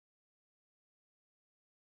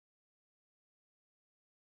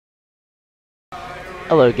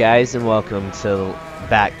Hello guys and welcome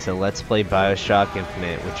back to Let's Play Bioshock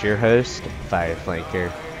Infinite with your host,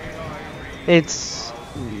 Fireflanker.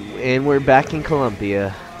 And we're back in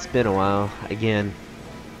Columbia. It's been a while, again.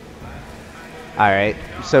 Alright,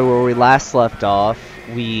 so where we last left off,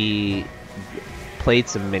 we played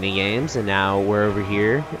some mini games, and now we're over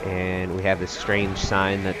here, and we have this strange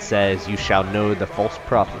sign that says, "You shall know the false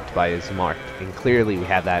prophet by his mark," and clearly we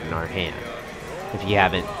have that in our hand, if you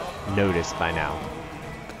haven't noticed by now.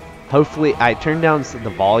 Hopefully, I turned down the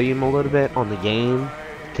volume a little bit on the game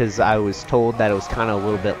because I was told that it was kind of a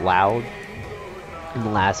little bit loud in the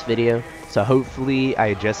last video. So hopefully I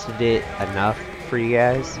adjusted it enough for you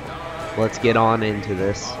guys. Let's get on into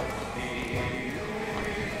this.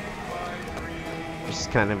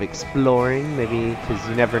 Just kind of exploring, maybe, because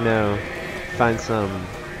you never know. Find some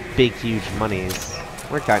big, huge monies.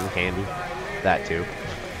 Or cotton candy. That too.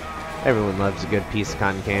 Everyone loves a good piece of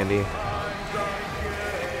cotton candy.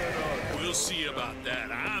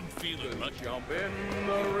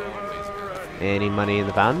 Any money in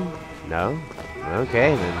the fountain? No?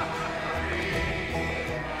 Okay then.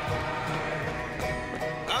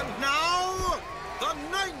 And now, the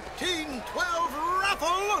 1912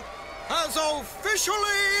 raffle has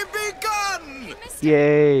officially begun!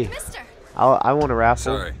 Yay! Mister. I want a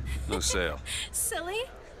raffle. Sorry, no sale. Silly.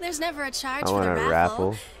 There's never a charge I for want the a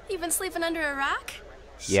raffle. raffle. You've been sleeping under a rock?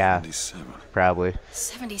 Yeah. 77. Probably.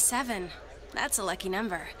 77. That's a lucky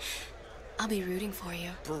number. I'll be rooting for you.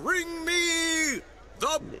 Bring me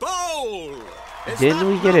the bowl! Didn't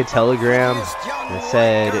we get a telegram that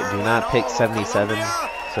said do not pick 77?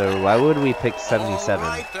 So why would we pick 77? All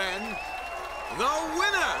right, then. The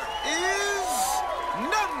winner is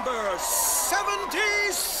number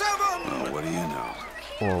 77! Oh, what do you know?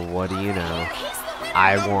 Well, what do you know? He's the winner.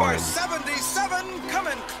 I Number won. 77, come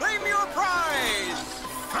and claim your prize!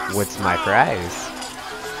 First What's my round. prize?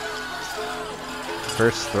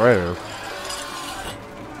 First throw.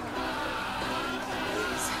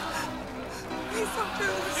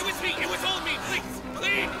 It was me! It was all me! Please!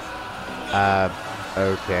 Please!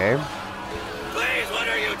 Okay. Please! What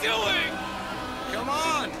are you doing? Come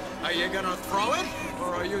on! Are you gonna throw it?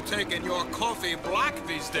 Or are you taking your coffee black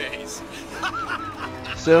these days?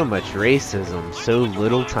 So much racism, so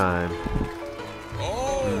little time.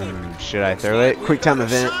 Oh! Should I throw it? Quick time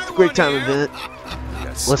event. Quick time event.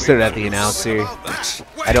 Let's throw it at the announcer.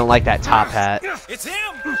 I don't like that top hat. It's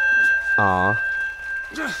him! Aw.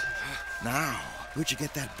 Now, where'd you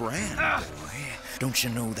get that brand, boy? Don't you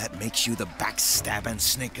know that makes you the backstabbing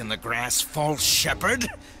snake in the grass false shepherd?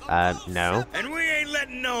 No. And we ain't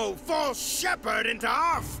letting no false shepherd into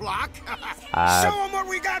our flock. Uh, Show 'em what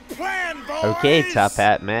we got planned, boys. Okay, top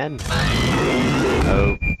hat man.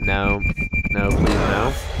 Oh, no. No, please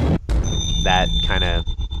no. That's...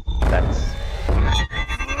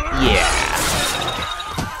 Yeah.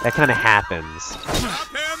 That kinda happens.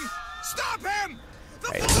 Stop him! Stop him! The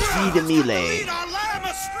Right, fool see the melee. lead our lamb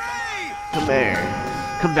astray! Come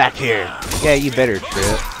here. Come back here. Yeah, you better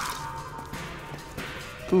trip.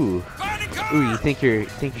 Ooh. Ooh, you think you're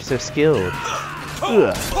so skilled.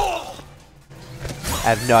 Ugh. I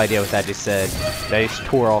have no idea what that just said. That just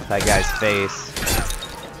tore off that guy's face.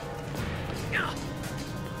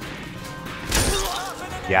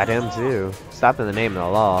 Got him too. Stop in the name of the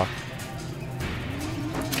law.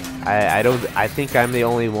 I think I'm the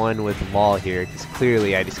only one with law here, because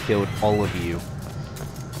clearly I just killed all of you.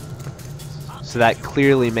 So that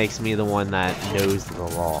clearly makes me the one that knows the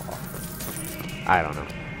law. I don't know.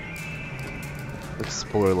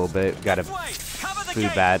 Explore a little bit. Got a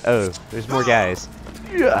food bad. Oh, there's more guys.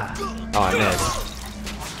 Yeah. Oh, I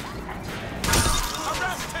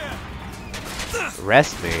missed.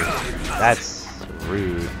 Arrest me? That's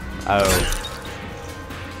rude. Oh.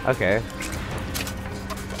 Okay.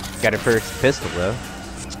 Got a first pistol though.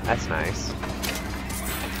 That's nice.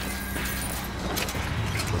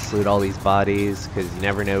 Let's loot all these bodies, because you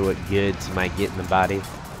never know what goods you might get in the body.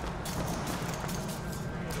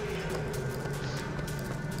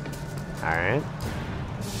 Alright.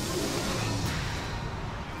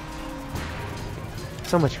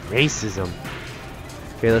 So much racism.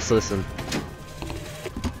 Here, let's listen.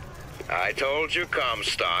 I told you,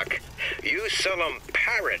 Comstock. You sell them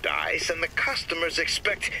paradise, and the customers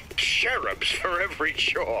expect cherubs for every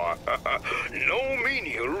chore. No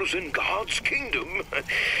menials in God's kingdom.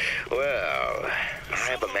 Well, I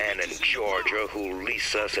have a man in Georgia who'll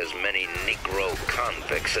lease us as many Negro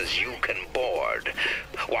convicts as you can board.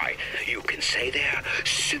 Why, you can say they're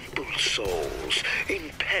simple souls in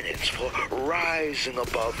penance for rising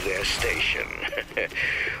above their station.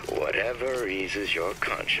 Whatever eases your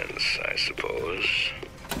conscience, I suppose.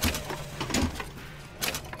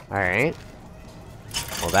 Alright.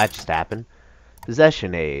 Well, that just happened.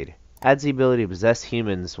 Possession aid. Adds the ability to possess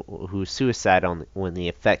humans who suicide when the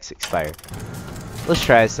effects expire. Let's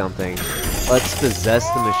try something. Let's possess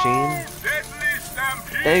the machine.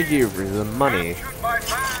 Thank you for the money.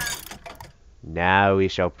 Now we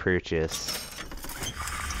shall purchase.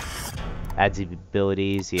 Adds the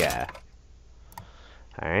abilities, yeah.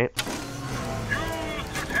 Alright.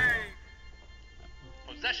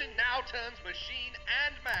 Possession now turns machine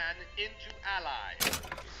and man into allies.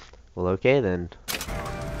 Well, okay then.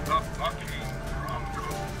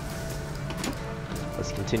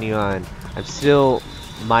 Let's continue on.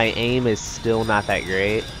 My aim is still not that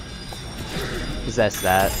great. Possess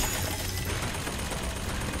that.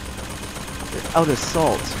 You're out of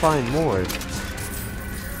salts, find more.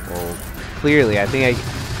 Well, clearly, I think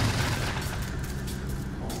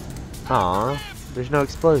Aww, there's no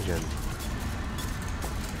explosion.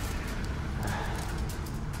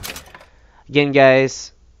 Again,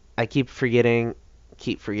 guys, I keep forgetting.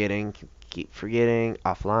 Offline,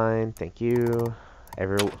 thank you.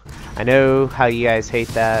 I know how you guys hate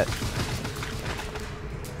that.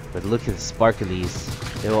 But look at the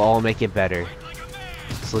sparklies. It will all make it better.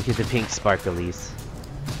 Just look at the pink sparklies.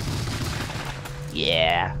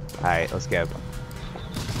 Yeah. Alright, let's go.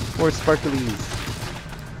 More sparklies.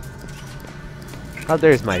 Oh,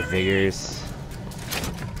 there's my vigors.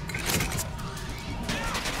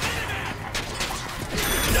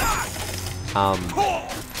 I'll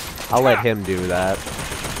let him do that.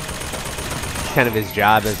 It's kind of his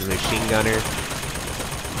job as a machine gunner.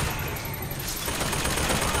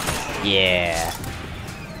 Yeah.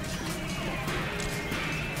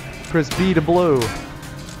 Press B to blow.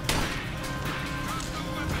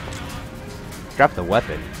 Drop the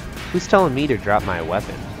weapon. Who's telling me to drop my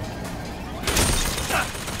weapon?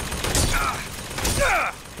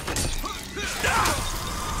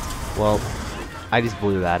 Well, I just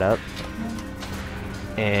blew that up.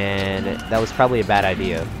 And that was probably a bad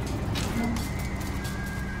idea.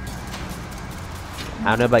 I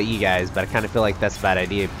don't know about you guys, but I kind of feel like that's a bad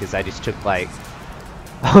idea because I just took like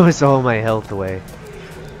almost all my health away.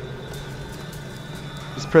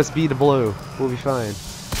 Just press B to blow. We'll be fine.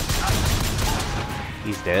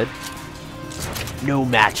 He's dead. No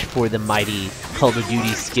match for the mighty Call of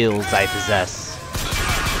Duty skills I possess.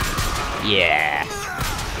 Yeah.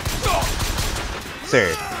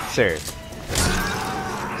 Sir.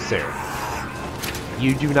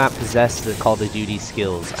 You do not possess the Call of Duty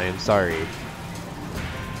skills. I am sorry.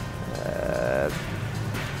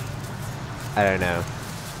 I don't know.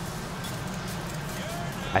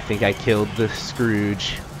 I think I killed the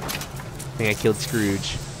Scrooge.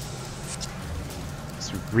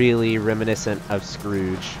 It's really reminiscent of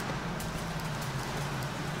Scrooge.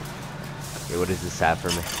 Okay, what does this have for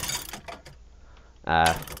me?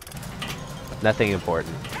 Nothing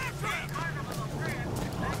important.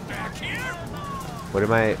 What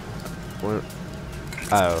am I...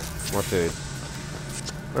 Oh, more food.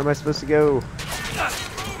 Where am I supposed to go?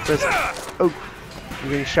 Oh, I'm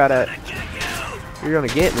getting shot at. You're gonna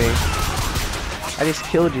get me. I just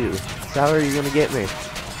killed you. So how are you gonna get me?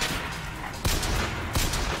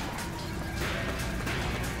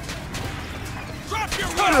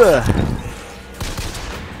 Ugh.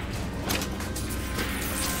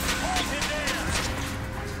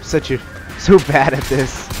 So bad at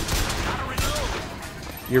this.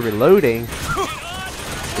 You're reloading?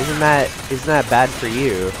 Isn't that bad for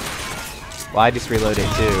you? Well, I just reloaded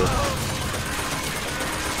too.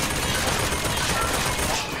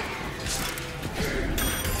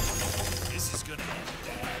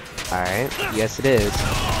 Alright, yes it is.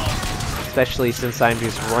 Especially since I'm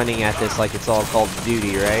just running at this like it's all Call of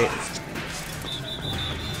Duty, right?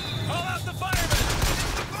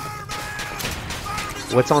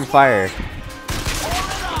 What's on fire?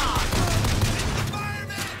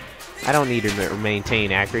 I don't need to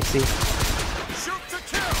maintain accuracy.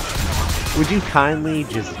 Would you kindly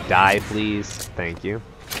just die, please? Thank you.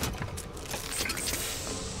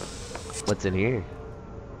 What's in here?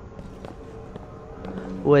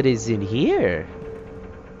 What is in here?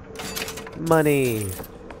 Money.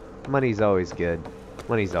 Money's always good.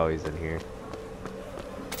 Money's always in here.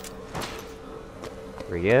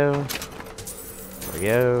 There we go. There we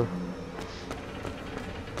go.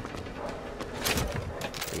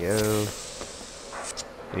 There we go.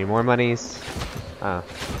 Any more monies? Oh.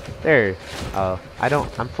 There. Oh.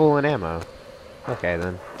 I'm full in ammo. Okay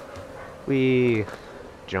then. We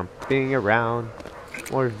jumping around.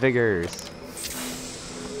 More vigors.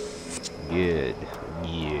 Good.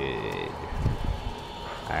 Good.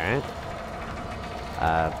 Alright.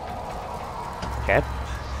 Okay.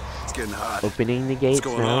 getting hot. Opening the gates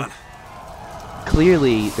What's going now. on?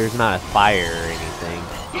 Clearly, there's not a fire or anything.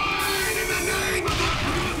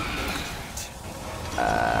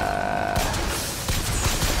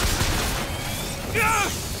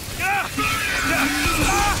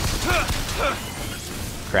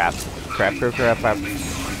 Crap. Crap, crap, crap, crap.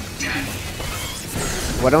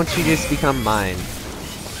 Why don't you just become mine?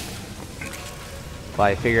 While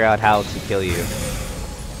I figure out how to kill you.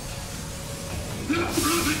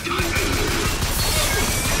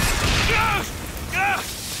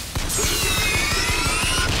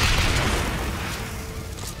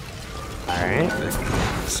 Alright.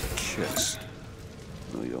 It's a kiss.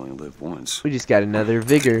 Well, you only live once. We just got another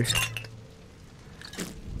vigor.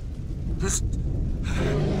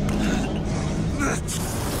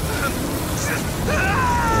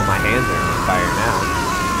 Well, my hands are on fire now.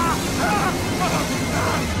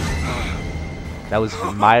 That was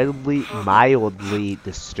mildly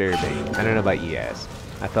disturbing. I don't know about you guys.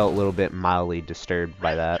 I felt a little bit mildly disturbed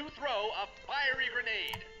by that.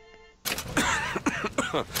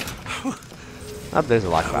 Oh, there's a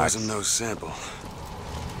That lockbox. wasn't no sample.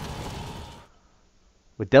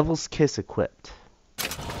 With Devil's Kiss equipped.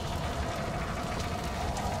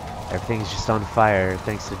 Everything's just on fire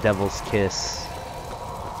thanks to Devil's Kiss.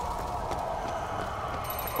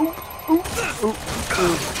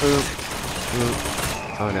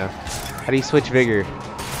 Oh no. How do you switch vigor?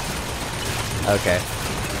 Okay.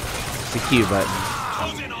 It's the Q button.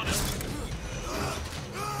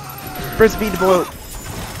 Press B to blow.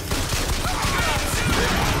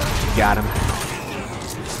 Got him.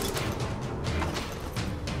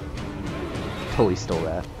 Totally stole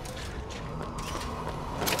that.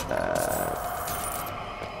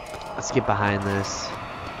 Let's get behind this.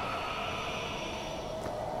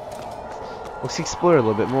 Let's explore a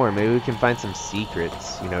little bit more. Maybe we can find some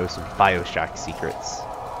secrets. You know, some Bioshock secrets.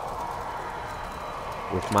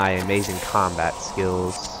 With my amazing combat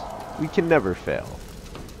skills, we can never fail.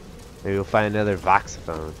 Maybe we'll find another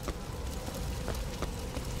voxophone.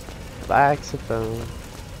 Voxophone.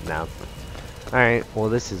 No. Alright, well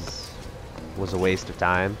this was a waste of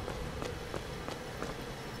time.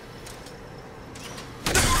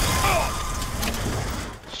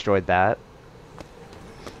 Destroyed that.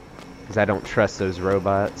 Because I don't trust those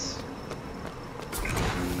robots.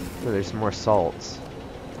 Oh, there's some more salts.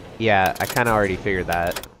 Yeah, I kind of already figured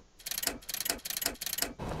that.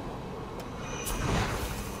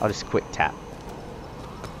 I'll just quick tap.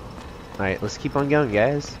 Alright, let's keep on going,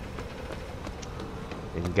 guys.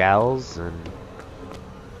 And gals and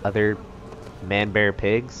other man-bear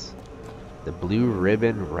pigs. The Blue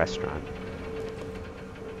Ribbon Restaurant.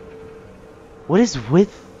 What is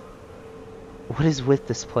with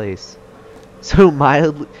this place? So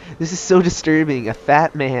mildly, this is so disturbing. A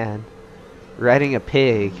fat man riding a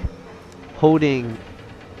pig, holding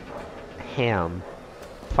ham,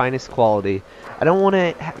 finest quality. I don't want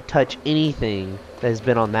to touch anything that has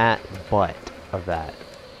been on that butt of that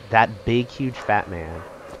big, huge fat man.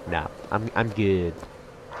 No, I'm good.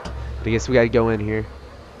 I guess we gotta go in here.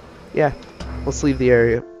 Yeah, let's leave the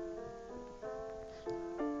area.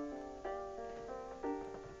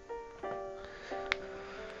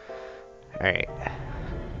 Alright.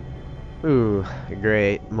 Ooh,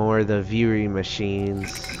 great. More of the viewing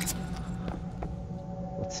machines.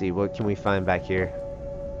 Let's see, what can we find back here?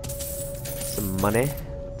 Some money.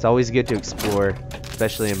 It's always good to explore,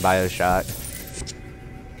 especially in Bioshock.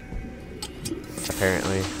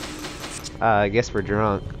 Apparently. I guess we're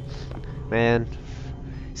drunk. Man.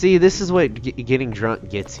 See, this is what getting drunk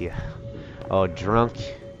gets you. Oh, drunk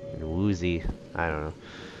and woozy. I don't know.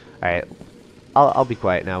 Alright. I'll be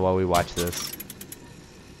quiet now while we watch this.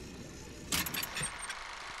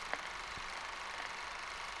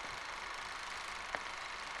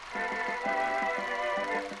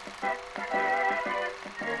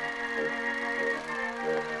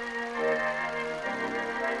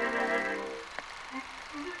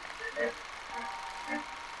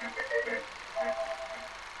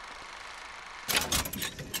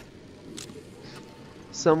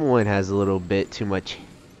 Someone has a little bit too much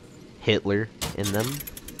Hitler in them.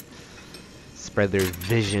 Spread their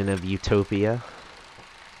vision of utopia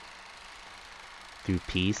through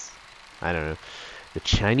peace. I don't know. The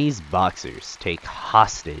Chinese boxers take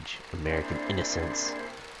hostage American innocents.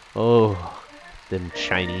 Oh, them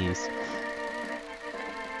Chinese.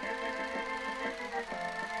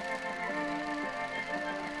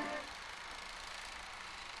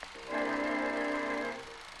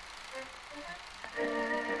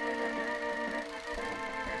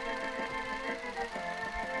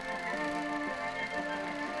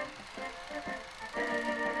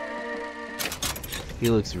 He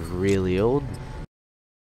looks really old.